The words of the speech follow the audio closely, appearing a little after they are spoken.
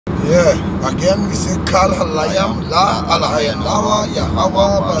Yeah, again we say Kal Halayam La Alahayanawa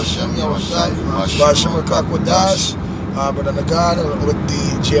Yahawa Bashem Yawashai Bashem Rakakwadash. Brother Gird with the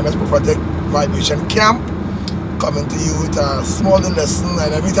GMS Prophetic Vibration Camp coming to you with a small lesson,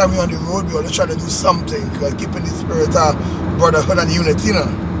 and every time we're on the road we always try to do something because keeping the spirit of brotherhood and unity, you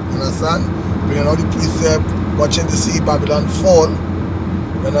understand? Bringing all the precept, watching to see Babylon fall,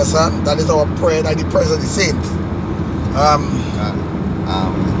 you understand? That is our prayer, that the prayers of the saints.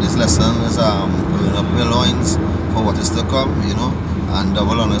 This lesson is going up your loins for what is to come, you know, and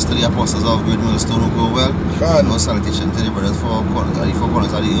double honors to the apostles of Gird Millstone who go well. You know, salutation to the brothers for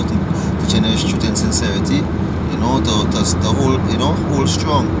corners of the youth, teaching the truth and sincerity, you know, to hold, you know, hold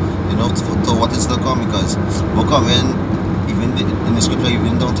strong, you know, to what is to come, because we're coming, even in the scripture,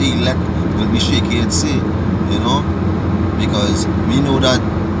 even down to elect will be shaky at sea, you know, because we know that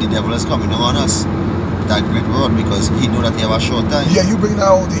the devil is coming on us. That great word, because he know that he have a short time. Yeah, you bring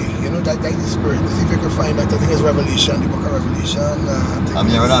now the, you know, that the spirit. See if you can find that. I think it's Revelation, the book of Revelation. I'm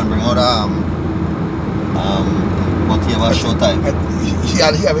here and bring out but he have a short time. He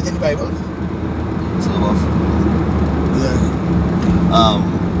have it in the Bible. So yeah.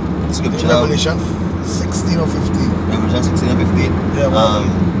 Scripture. Revelation 16 or 15. Revelation 16 or 15. Yeah.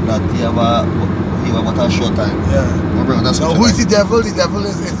 That he have a short time. Yeah. Now who is the devil? The devil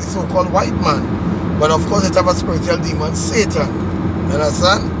is the so-called white man. But of course it have a spiritual demon, Satan. You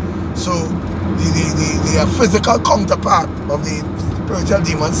understand? So the physical counterpart of the spiritual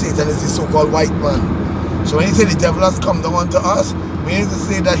demon, Satan, is the so-called white man. So when you say the devil has come down to us, we need to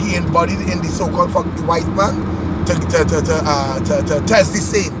say that he embodied in the so-called white man to test the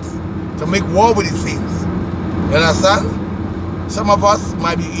saints, to make war with the saints. You understand? Some of us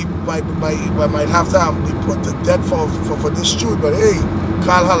might have to be put to death for this truth, but hey,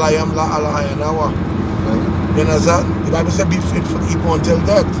 Kal Halayam La Alahayanawa. You understand? The Bible said be faithful even until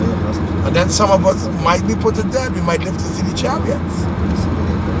death. And then some of us might be put to death. We might live to see the chariots.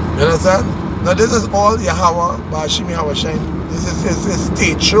 You understand? Now this is all Yahweh, Bashim Yahweh Shine. This is his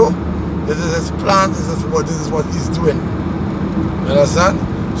stage show. This is his plan. This is what he's doing. You understand?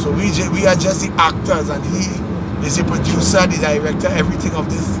 So we are just the actors, and he is the producer, the director, everything of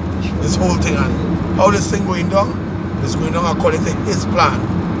this whole thing. And how this thing going down? It's going on according to his plan,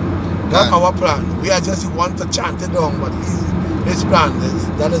 not our plan. We are just the ones to chant it down, but his plan is,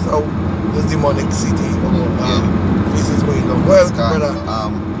 that is how this demonic city this is going down. Well, brother,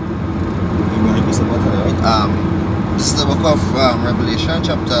 this is the book of Revelation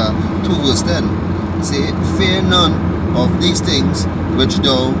chapter 2 verse 10. Say, fear none of these things which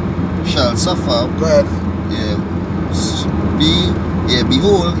thou shalt suffer. Good.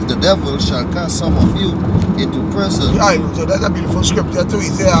 Behold, the devil shall cast some of you into prison. Yeah, so that's a beautiful scripture too. He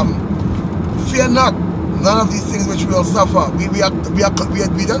said, fear not, none of these things which we will suffer. We don't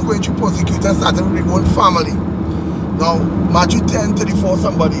go into persecution starting with our own family. Now, Matthew 10:34,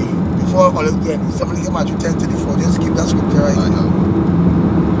 somebody, before all is done, somebody get Matthew 10:34, just keep that scripture right now.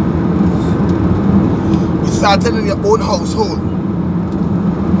 We started in your own household.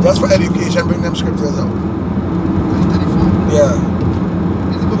 Just for education, bring them scriptures out. 34? Yeah.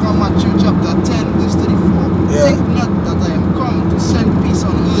 Matthew chapter 10 verse 34. Yeah. Think not that I am come to send peace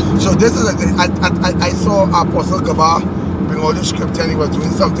on earth. So this is I saw Apostle Gaba bring all the scripture and he was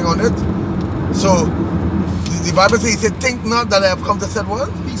doing something on it. So the Bible says, he said, think not that I have come to set what?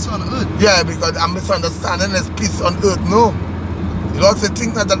 Peace on earth. Yeah, because I'm misunderstanding there's peace on earth. No. The Lord said,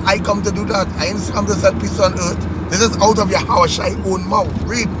 think not that I come to do that. I ain't come to set peace on earth. This is out of your Hawashai own mouth.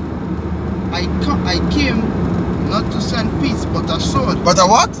 Read. I came not to send peace, but a sword. But a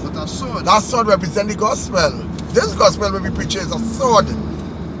what? But a sword. That sword represents the gospel. This gospel will be preached is a sword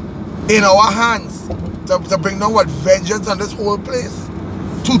in our hands to bring down what? Vengeance on this whole place.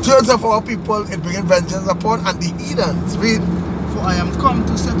 2/3 of our people it bringing vengeance upon, and the heathens. Read. For I am come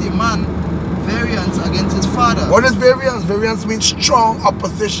to set a man variance against his father. What is variance? Variance means strong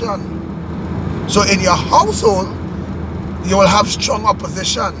opposition. So in your household, you will have strong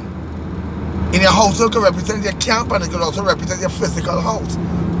opposition. In your household can represent your camp, and it can also represent your physical house.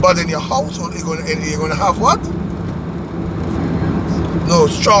 But in your household, you're going to have what? No,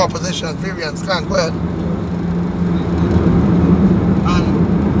 strong opposition, variance. Go ahead.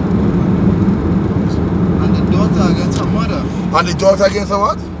 And the daughter against her mother. And the daughter against her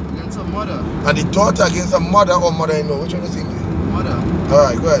what? Against her mother. And the daughter against her mother or mother-in-law. Which one is it? Mother.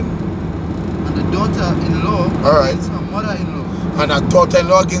 Alright, go ahead. And the daughter-in-law against her mother-in-law. And a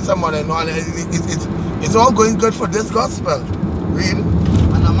daughter-in-law against her mother-in-law. And it's all going good for this gospel. Read.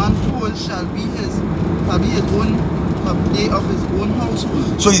 And a man's fool shall be his own They of his own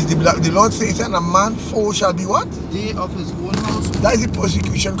household. So is the Lord Satan a man foe shall be what? They of his own household. That is the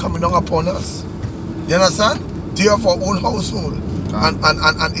persecution coming down upon us. You understand? They of our own household.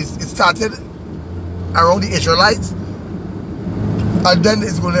 And it started around the Israelites. And then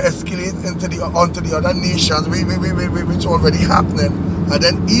it's going to escalate onto the other nations which already happening. And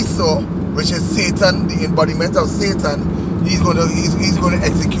then Esau, which is Satan, the embodiment of Satan, he's going to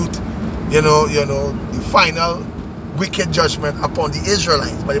execute, the final wicked judgment upon the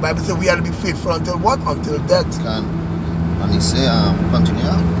Israelites. But the Bible says we have to be faithful until what? Until death. And he say, continue.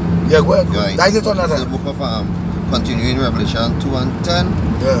 Yeah, go ahead. Yeah, that is it on that. The book of continuing Revelation 2 and 10.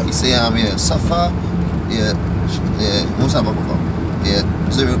 Yeah. He say, suffer. The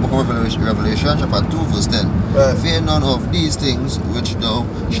book of Revelation chapter 2 verse 10. Right. Fear none of these things which thou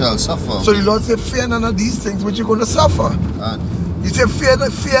shalt suffer. So the Lord said, fear none of these things which you're going to suffer. He said, fear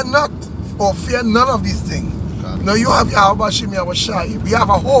not, or fear none of these things. Now you have Yahweh Shem Yahweh Shai. We have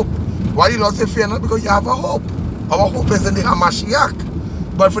a hope. Why the Lord say fear not? Because you have a hope. Our hope is in the Hamashiach.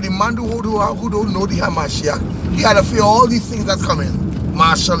 But for the man who don't know the Hamashiach, he had to fear all these things that's coming.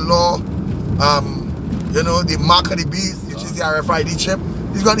 Martial law, the mark of the beast, which is the RFID chip.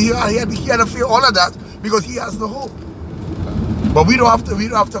 He had to fear all of that because he has no hope. But we don't have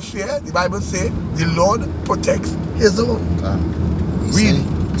to fear. The Bible says the Lord protects his own. Really?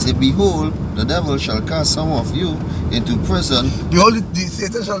 Say, behold, the devil shall cast some of you into prison. Behold, the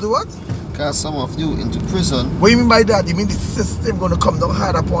Satan shall do what? Cast some of you into prison. What do you mean by that? You mean the system going to come down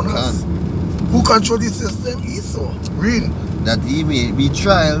hard upon us? Who control the system? Esau. Read. That he may be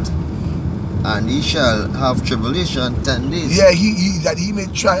tried, and he shall have tribulation 10 days. Yeah, that he may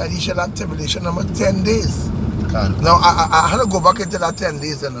try, and he shall have tribulation number 10 days. Now, I had to go back into that 10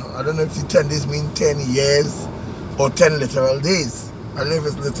 days. I don't know if the 10 days mean 10 years or 10 literal days. I don't know if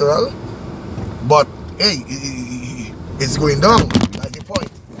it's literal, but hey, it's going down. That's the point.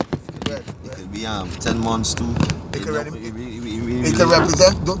 It could be 10 months too. It can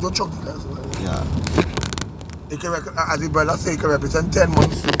represent. Don't choke the guys. Yeah. It can, as the brother say, it can represent 10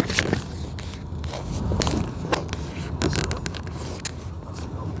 months too.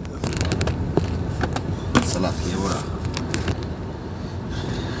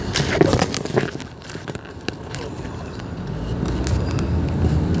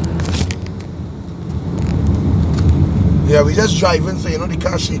 Yeah, we just driving, so the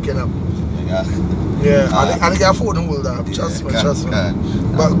car shaking up. Yeah, I think I phone them will that. Trust me.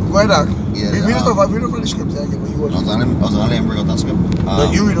 But go ahead, read over the script. I was only bring out that script.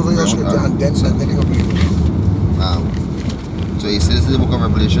 You read over your script and then you go read. So he says in the book of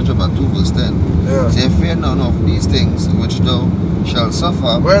Revelation chapter 2 verse 10. Yeah. Say, fear none of these things which thou shalt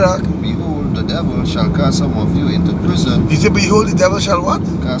suffer. Behold, the devil shall cast some of you into prison. You say, behold, the devil shall what?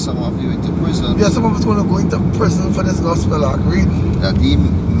 Cast some of you into prison. Yeah, some of us going to go into prison for this gospel. Read. That he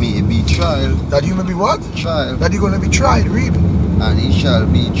may be tried. That you may be what? Tried. That you're going to be tried. Read. And he shall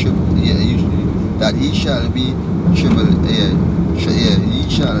be that he shall be he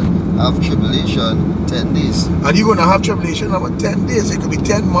shall have tribulation 10 days. And you're going to have tribulation about 10 days. So it could be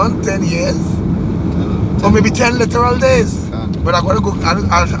 10 months, 10 years, or maybe 10 literal days. But I'm going to go.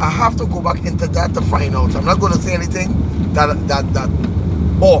 I have to go back into that to find out. I'm not going to say anything that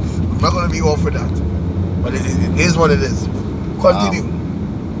off. I'm not going to be off with that. But it is what it is. Continue.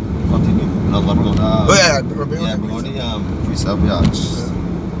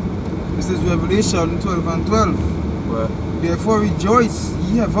 This is Revelation 12 and 12. Right. Therefore rejoice,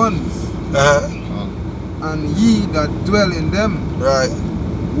 ye heavens, and ye that dwell in them. Right.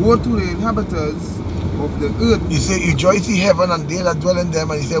 Woe to the inhabitants of the earth. You say rejoice, ye heaven, and they that dwell in them,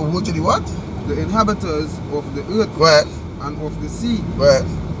 and you say woe to the what? The inhabitants of the earth. Right. And of the sea. Right.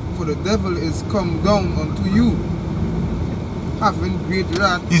 For the devil is come down unto you, having great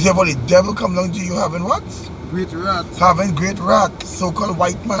wrath. You say, for the devil come down to you having what? Great wrath. Having great wrath, so-called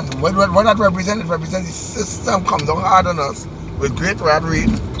white man. What that represents? It represents the system come down hard on us with great wrath. Read.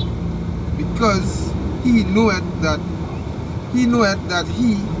 Because he knoweth that he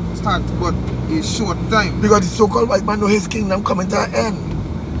start but a short time. Because the so-called white man know his kingdom coming to an end.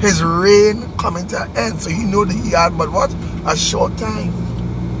 His reign coming to an end. So he know that he had but what? A short time.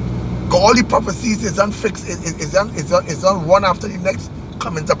 All the prophecies is unfixed, is on one after the next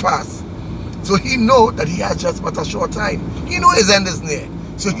coming to pass. So he know that he has just but a short time. He know his end is near.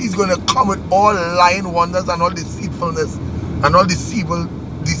 So he's going to come with all lying wonders and all deceitfulness and all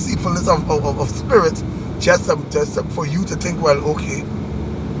deceitfulness of spirit just for you to think, well, okay,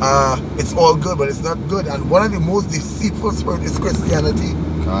 it's all good, but it's not good. And one of the most deceitful spirits is Christianity.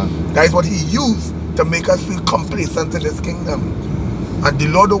 That is what he used to make us feel complacent in his kingdom. And the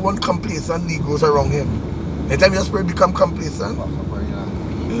Lord don't want complacent Negroes around him. Anytime your spirit become complacent. Yeah.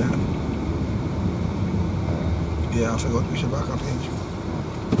 Yeah, I forgot we should back up page.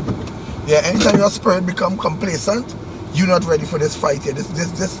 Yeah, anytime your spirit become complacent, you're not ready for this fight here.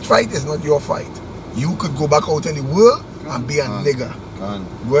 This fight is not your fight. You could go back out in the world and be a nigger.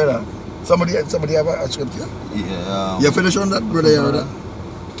 Brother. Somebody have a scripture? Yeah. You finish on that, brother?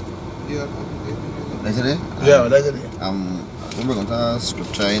 Yeah. That's it? Yeah, that's it. We're going to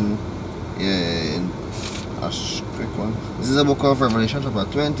scripture in a quick one. This is the book of Revelation chapter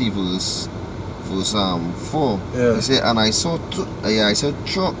 20 verse 4. Yeah. They say, and I saw thrones.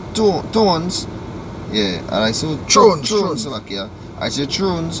 Yeah, and I saw thrones. Like, yeah. I saw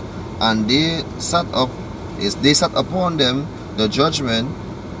thrones, and they sat upon them. The judgment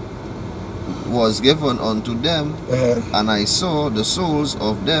was given unto them, and I saw the souls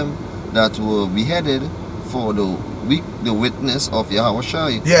of them that were beheaded for the witness of Yahweh.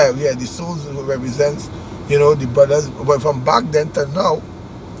 Yeah, the souls represents, the brothers, but from back then to now,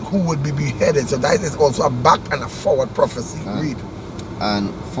 who would be beheaded. So that is also a back and a forward prophecy. Read.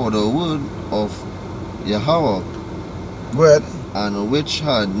 And for the word of Yahweh, go ahead. And which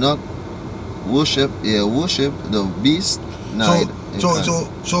had not worshipped the beast.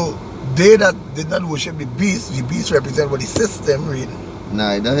 So they that did not worship the beast represent what the system. Read.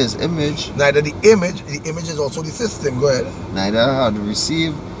 Neither his image. Neither the image is also the system. Go ahead. Neither had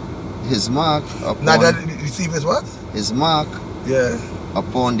received his mark upon. Neither receive his what? His mark. Yeah.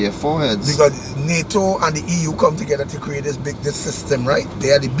 Upon their foreheads. Because NATO and the EU come together to create this system, right?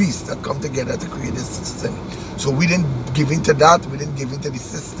 They are the beasts that come together to create this system. So we didn't give into that, we didn't give into the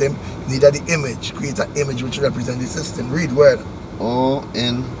system, neither the image. Create an image which represents the system. Read word. Or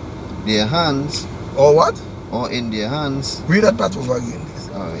in their hands. Or what? Or in their hands. Read that part over again.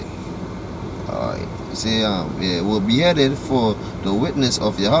 Alright. You say were beheaded for the witness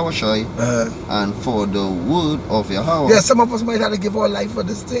of Yahweh and for the word of Yahweh. Yeah, some of us might have to give our life for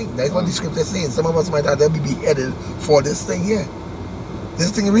this thing. That's what the scripture is saying. Some of us might have to be beheaded for this thing here.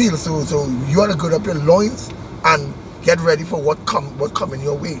 This thing real. So you want to gird up your loins and get ready for what come in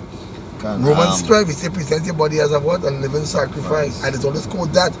your way. Romans 12, it says present your body as a what? A living sacrifice. And it's always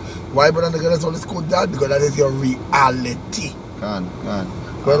called that. Why, brother? It's always called that? Because that is your reality.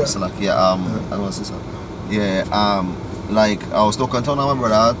 So like, I was this. Like I was talking to my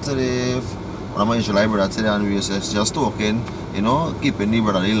brother today, one of my Israelite brother today, and we was just talking, keeping the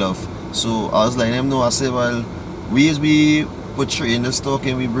brotherly love. So I was letting him know, I said, well, we used to be portraying this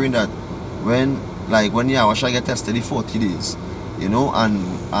talking, we bring that when Yahweh get tested the 40 days,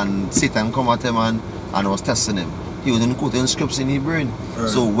 and Satan come at him and was testing him. He was quoting scripts in his brain. Right.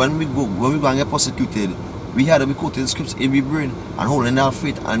 So when we go and get persecuted, we had to be quoting scripts in our brain and holding our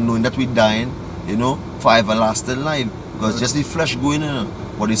faith and knowing that we're dying, for everlasting life. Because just the flesh going in,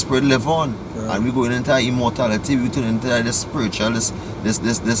 but the spirit live on. Right. And we going into immortality, we turn into this spiritual, this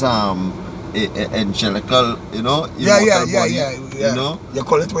angelical, immortal body. You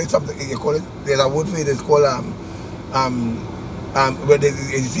call it something, there's a word for it, it's called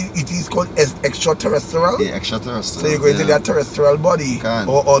it is called extraterrestrial. Yeah, extraterrestrial. So you're going to that terrestrial body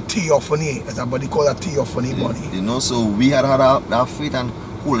or theophany. It's a body called a theophany body. So we had that faith and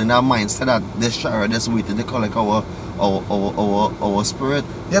holding our minds to that this chariot, this weight, they call like our spirit.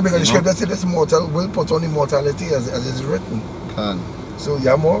 Yeah, because the scripture says this mortal will put on immortality as is written. So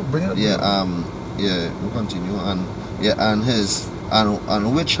more, bring it up. We'll continue and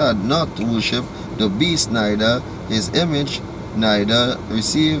which had not worshipped the beast, neither his image, neither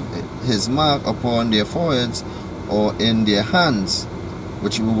received his mark upon their foreheads or in their hands,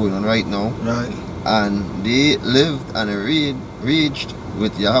 which we're going on right now. Right. And they lived and reached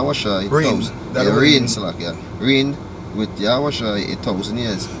with Yahweh reigned with Yahweh 1,000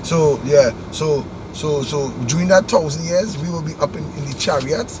 years. So during that 1,000 years, we will be up in the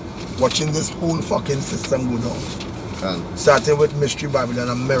chariots watching this whole fucking system go down. Starting with Mystery Babylon,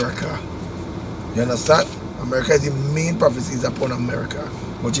 America. You understand? America is the main prophecies upon America.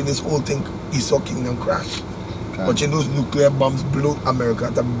 Watching this whole thing, Esau Kingdom crash. Watching those nuclear bombs blow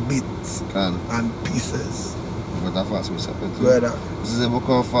America to bits and pieces. This is the book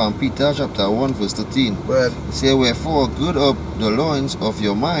of Peter chapter 1 verse 13. It says, wherefore gird up the loins of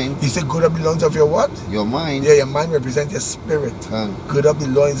your mind. He said gird up the loins of your what? Your mind. Yeah, your mind represents your spirit. Gird up the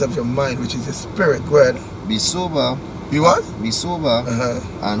loins of your mind, which is your spirit. Go ahead. Be sober. Be what? Be sober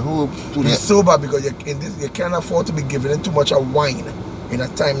and hope to be sober, because you can't afford to be giving too much of wine in a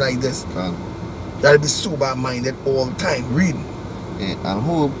time like this. You gotta be sober minded all the time. Read. And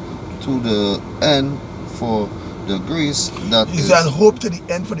hope to the end for the grace that is and hope to the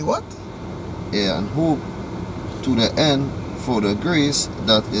end for the what? Yeah, and hope to the end for the grace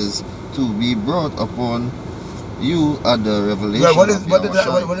that is to be brought upon You are the revelation. Yeah, what is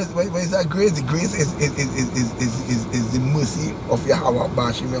that grace? The grace is the mercy of Yahweh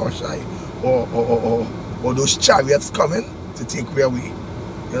Bashim Yahushai, or those chariots coming to take away away.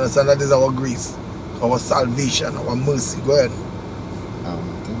 You understand? That is our grace, our salvation, our mercy. Go ahead.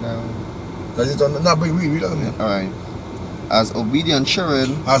 Does it on the no, we don't know. Alright. As obedient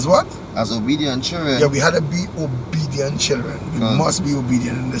children. As what? As obedient children. Yeah, we had to be obedient children. We must be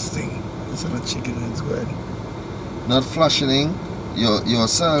obedient in this thing. Instead of chicken and it's good. Not fashioning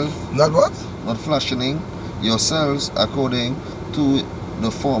yourself. Not what? Not fashioning yourselves according to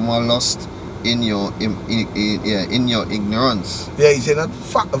the former lust in your ignorance. Yeah, he said not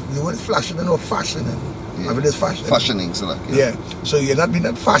the word fashioning or fashioning. Yeah. I mean, it's fashion. Fashioning, so like, yeah. So you're not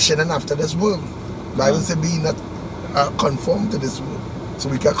being fashioning after this world. Bible says be not conformed to this world. So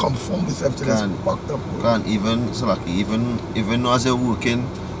we can conform ourselves to this fucked up world. Can't even so like even as you're working,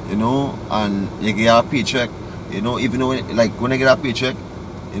 you know, and you get a paycheck, you know, even though like when I get a paycheck,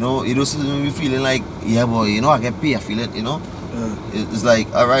 you know, you don't be feeling like, yeah boy, you know, I get paid, I feel it, you know. Yeah. It's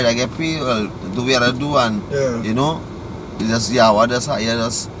like, alright, I get paid, well, do what I do, and you know, it's just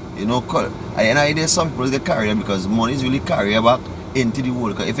you know, and there's some people get carried because money is really carried back into the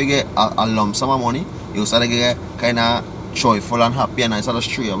world. Because if you get a lump sum of money, you start to get kind of joyful and happy, and I start to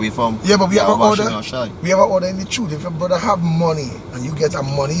stray away from. Yeah, but we have an order. We have an order in the truth. If your brother have money and you get a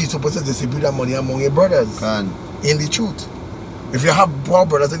money, you're supposed to distribute that money among your brothers. In the truth. If you have poor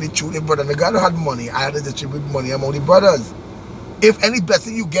brothers in the truth, if brother the guy who had money, I had to distribute money among the brothers. If any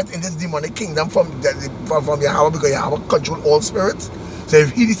blessing you get in this demonic kingdom from Yahweh, because Yahweh control all spirits. So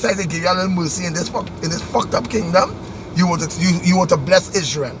if he decides to give you a little mercy in this fucked up kingdom, you want to bless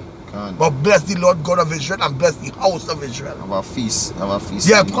Israel. But bless the Lord God of Israel and bless the house of Israel. Have a feast. Have a feast.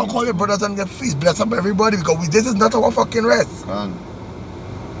 Yeah, call your brothers and get feast. Bless up everybody because this is not our fucking rest.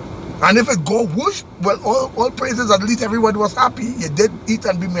 And if it go whoosh, well, all praises, at least everybody was happy. You did eat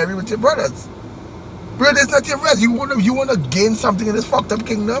and be merry with your brothers. Brother, it's not your rest. You wanna gain something in this fucked up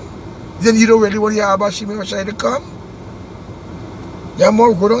kingdom? Then you don't really want Yahweh Shimei to come? Yeah,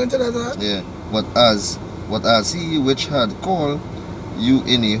 more go down into that. Huh? Yeah, but as he which had called you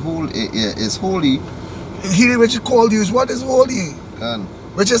in a is holy. He which called you is what is holy?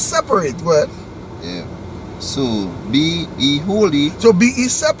 Which is separate, go ahead. Yeah. So be ye holy. So be ye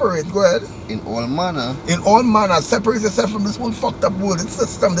separate, go ahead. In all manner. In all manner. Separate yourself from this whole fucked up world, this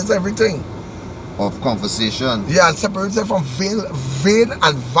system, this everything. Of conversation. Yeah, and separate yourself from vain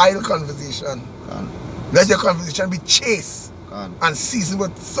and vile conversation. Let your conversation be chaste. And seasoned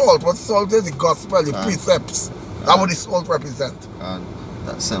with salt. What salt is? The gospel, the precepts. That's what the salt represent.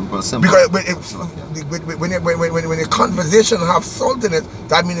 That's simple. Because when your conversation have salt in it,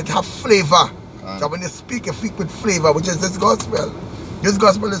 that means it have flavor. So when you speak with flavor, which is this gospel. This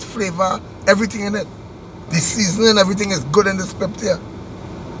gospel is flavor, everything in it. The seasoning, everything is good in the scripture.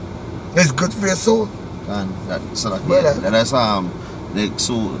 It's good for your soul. That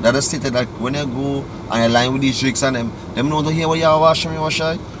is stated that when you go and you line with these tricks and them don't want to hear what you are washing. They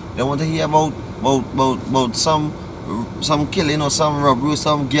want to hear about some killing or some robbery or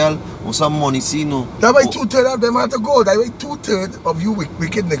some girl or some money scene. No. That's why 2/3 of them have to go. That's why 2/3 of you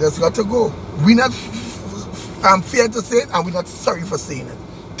wicked niggas got to go. We not fair to say it, and we're not sorry for saying it.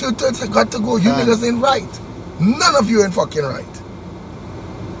 2/3 have got to go. You niggas ain't right. None of you ain't fucking right.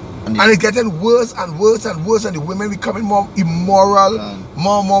 And it's getting worse and worse and worse, and the women becoming more immoral,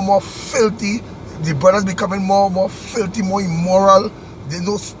 more filthy. The brothers becoming more filthy, more immoral. There's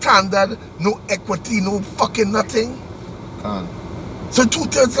no standard, no equity, no fucking nothing. So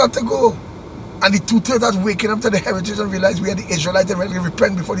 2/3 got to go. And the 2/3 that's waking up to the heritage and realize we are the Israelites and really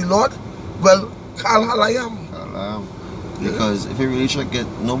repent before the Lord. Well, Kal Halayam. Because if you really check it,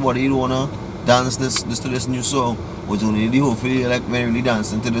 nobody don't wanna dance this to this new song. Was only the hopefully like merrily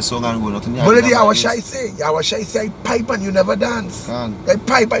dancing to the song and go nothing. What did Yahweh say? Yahweh say I pipe and you never dance. I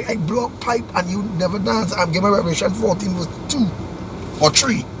pipe, I blow up pipe and you never dance. I'm giving Revelation 14 verse 2 or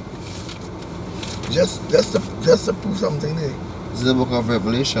 3. Just to prove something there. This is the book of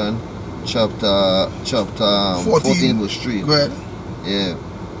Revelation, chapter 14 verse 3. Go ahead. Yeah.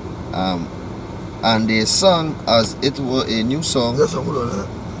 And they sung as it were a new song. Just hold on.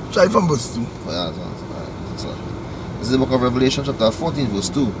 Try from verse 2. This is the book of Revelation, chapter 14 verse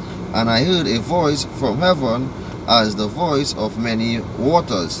 2. And I heard a voice from heaven as the voice of many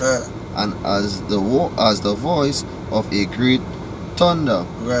waters, and as the voice of a great thunder.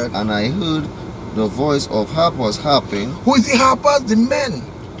 And I heard the voice of harpers harping. Who is the harpers? The men.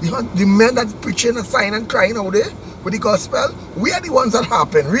 The men that's preaching and signing and crying out there with the gospel. We are the ones that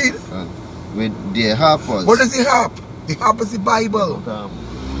harping. Read. With their harpers. What is the harp? The harp is the Bible.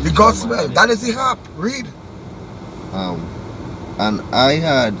 The gospel. That is the harp. Read. And I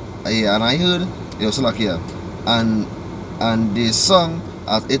heard, it was like here, and the song,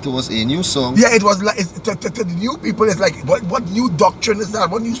 as it was a new song. Yeah, it was like, to the new people, it's like, what new doctrine is that?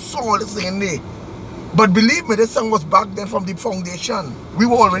 What new song is singing there? But believe me, this song was back then from the foundation. We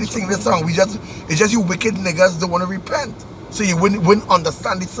were already singing this song. It's just you wicked niggas don't want to repent. So you wouldn't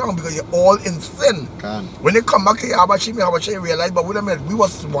understand the song because you're all in sin. Can. When they come back to Yabashi, you realize, but wait a minute, we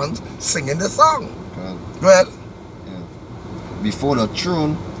was once singing the song. Can. Go ahead. Yeah. Before the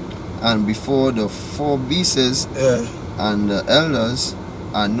throne and before the 4 beasts and the elders,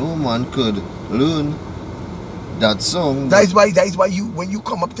 and no man could learn that song. That is why you, when you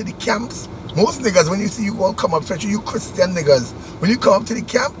come up to the camps, most niggas, when you see you all come up, especially you Christian niggas, when you come up to the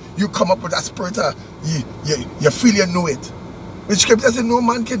camp, you come up with that spirit of, you feel you know it. The scripture says no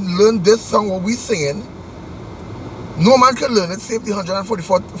man can learn this song what we singing. No man can learn it, save the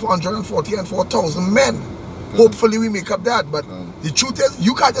 440 and 4,000 men. Hopefully we make up that, but the truth is,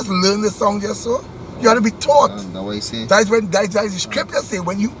 you can't just learn this song just so. You have to be taught. That way say. That's the scripture say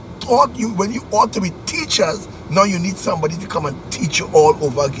when you ought to be teachers, now you need somebody to come and teach you all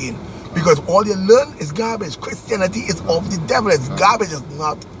over again. Because all you learn is garbage. Christianity is of the devil. It's garbage. It's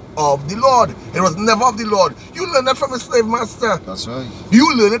not of the Lord. It was never of the Lord. You learn that from a slave master. That's right.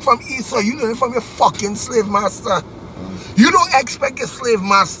 You learn it from Esau. You learn it from your fucking slave master. You don't expect a slave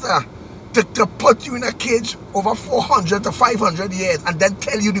master to put you in a cage over 400 to 500 years and then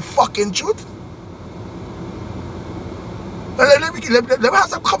tell you the fucking truth. Let me have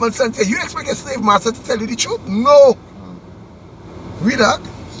some common sense here. You expect a slave master to tell you the truth? No. Read that.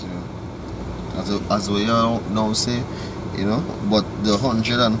 As we now say, you know, but the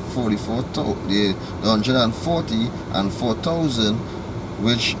 140 and 4,000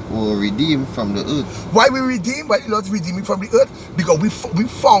 which were redeemed from the earth. Why we redeemed? Why the Lord redeemed from the earth? Because we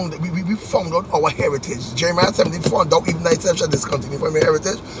found out our heritage. Jeremiah 17 found out, even thyself shall discontinue from your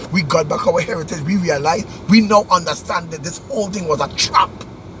heritage. We got back our heritage. We realized, we now understand that this whole thing was a trap.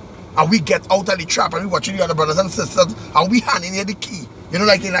 And we get out of the trap and we watching the other brothers and sisters and we handing you the key. You know,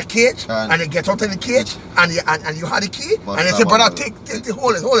 like in a cage, and you get out of the cage, and you had the key, and they say, brother, take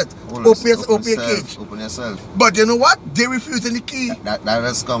hold it. Open your cage. Open yourself. But you know what? They refusing the key. That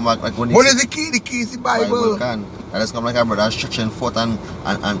has come back like when what is the key? The key is the Bible. That has come like a brother stretching forth and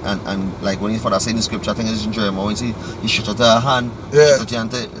like when his father saying in the scripture, I think it's in Jeremiah, when he stretched out a hand, stretched out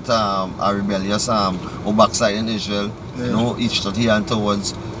to a rebellious or backside in Israel. You know, he stretched his hand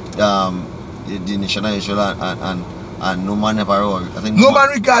towards the nation of Israel and no man ever, I think no man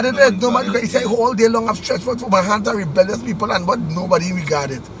regarded it. No man regarded it. He said all day long I've stretched forth my hand to rebellious people, and but nobody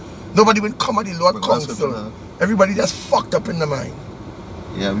regarded. Nobody will come at the Lord counsel. Everybody just fucked up in the mind.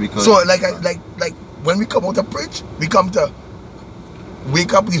 Yeah, because so like when we come out to preach, we come to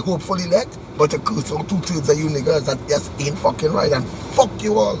wake up the hopeful elect, but to curse out 2/3 of you niggas that just ain't fucking right and fuck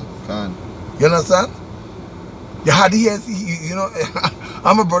you all. You understand? You had you know,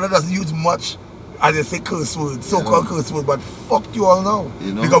 I'm a brother that doesn't use much, as they say, curse words, so-called curse words, but fuck you all now.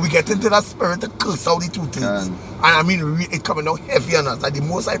 You know? Because we get into that spirit to curse out the 2/3. And I mean, it coming out heavy on us. Like the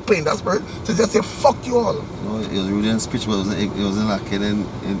most I pray in that spirit to just say, fuck you all. No, it was really in speech, but it wasn't like in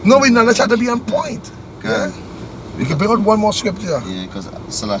no, we not try to be on point. Yeah? We can bring out one more scripture. Yeah, because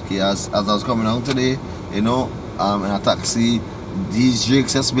Salaki, as I was coming out today, you know, in a taxi, these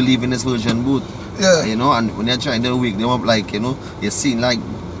Jakes just believe in this virgin boot. Yeah. You know, and when they're trying to wake them up, like, you know, you're seeing like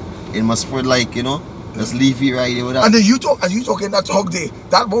it must spread, like, you know, just leave it right there with that. And then you talking that talk day,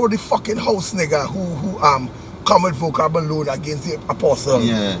 that was the fucking house nigga who come with vocab alone against the apostle.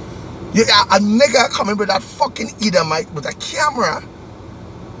 Yeah. Yeah, a nigga coming with that fucking Edomite with a camera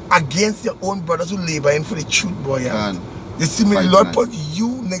against your own brothers who laboring for the truth, boy. Yeah. You see me, the Lord put you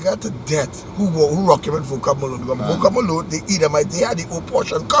nigga to death who rocking with vocab alone. Because vocab alone, the Edomite, they had the whole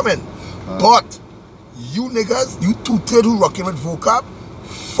portion coming. But you niggas, you 2/3 who rocking with vocab,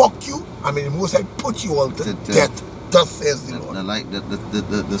 fuck you. I mean, the most I put you all to death. Thus says the Lord. Like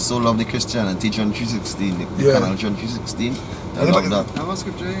the soul of the Christian and teach on 3:16. The canal John 3:16. I love that. Have a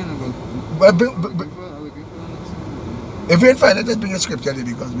scripture in if you ain't find it, let's bring a scripture there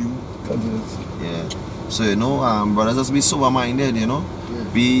because we will continue. Yeah. So you know, brothers, just be sober minded. You know,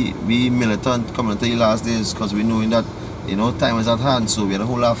 be militant coming into the last days because we knowing that, you know, time is at hand. So we have to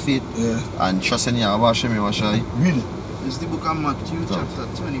hold our faith and trust in Yahweh. Read it. It's the book of Matthew, chapter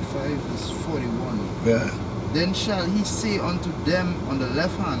 25, verse 41. Yeah. Then shall he say unto them on the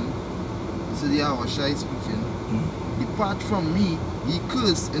left hand, this is Yahweh speaking, depart from me, ye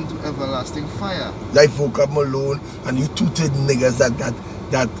cursed, into everlasting fire. Like vocab alone, and you 2/3 niggas that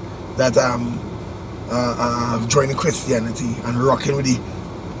joining Christianity and rocking with the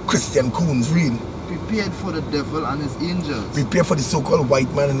Christian coons. Read. prepared for the devil and his angels. Prepare for the so-called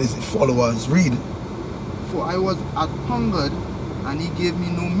white man and his followers. Read. For I was at hungered, and he gave me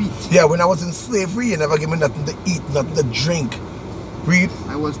no meat. Yeah, when I was in slavery, he never gave me nothing to eat, nothing to drink. Read.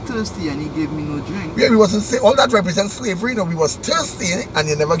 I was thirsty, and he gave me no drink. Yeah, we wasn't say all that represents slavery. No, we was thirsty, and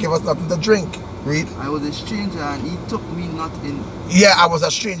he never gave us nothing to drink. Read. I was a stranger, and he took me not in. Yeah, I was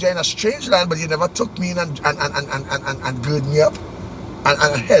a stranger in a strange land, but you never took me in and gird me up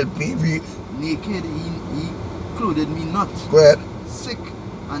and helped me. Read. Naked, he clothed me not. Go ahead. Sick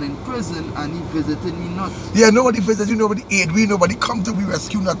and in prison, and he visited me not. Yeah, nobody visited you, nobody aid we, nobody come to we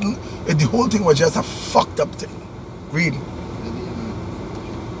rescue nothing. The whole thing was just a fucked up thing. Read.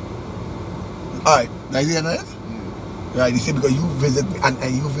 Alright, now you hear that? Right, you see, because you visit me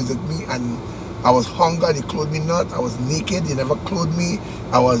and you visit me, and I was hungry, you clothed me not. I was naked, you never clothed me.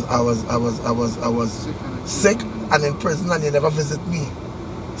 I was sick and in prison, and you never visit me.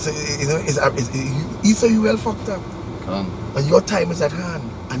 So you know, so you well fucked up. And your time is at hand,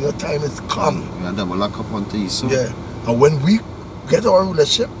 and your time is come. We are double lock up onto you, so. Yeah, and when we get our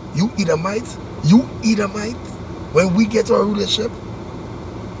rulership, you Edomite. When we get our rulership,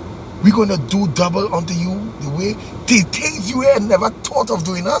 we're gonna do double unto you the way the things you had never thought of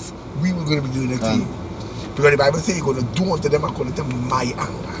doing us. We were gonna be doing it to you. Because the Bible says you're gonna do unto them according to my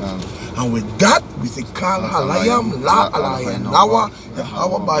anger. And with that, we say, Kal Halayam, La Alayam, Nawa,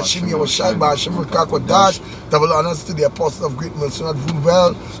 Yahweh Bashim, Yahushai, Bashim, Rakakwadash. Double honors to the apostles of Great Mercy that rule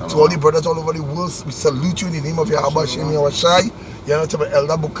well. To all the brothers all over the world, we salute you in the name of Yahweh Bashim, Yahushai. You know, to the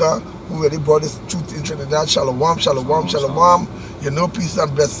Elder Booker, who really brought this truth in Trinidad. Shalom, shalom, shalom. You know, peace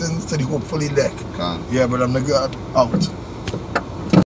and blessings to the hopeful elect. Yeah, but I'm not good out.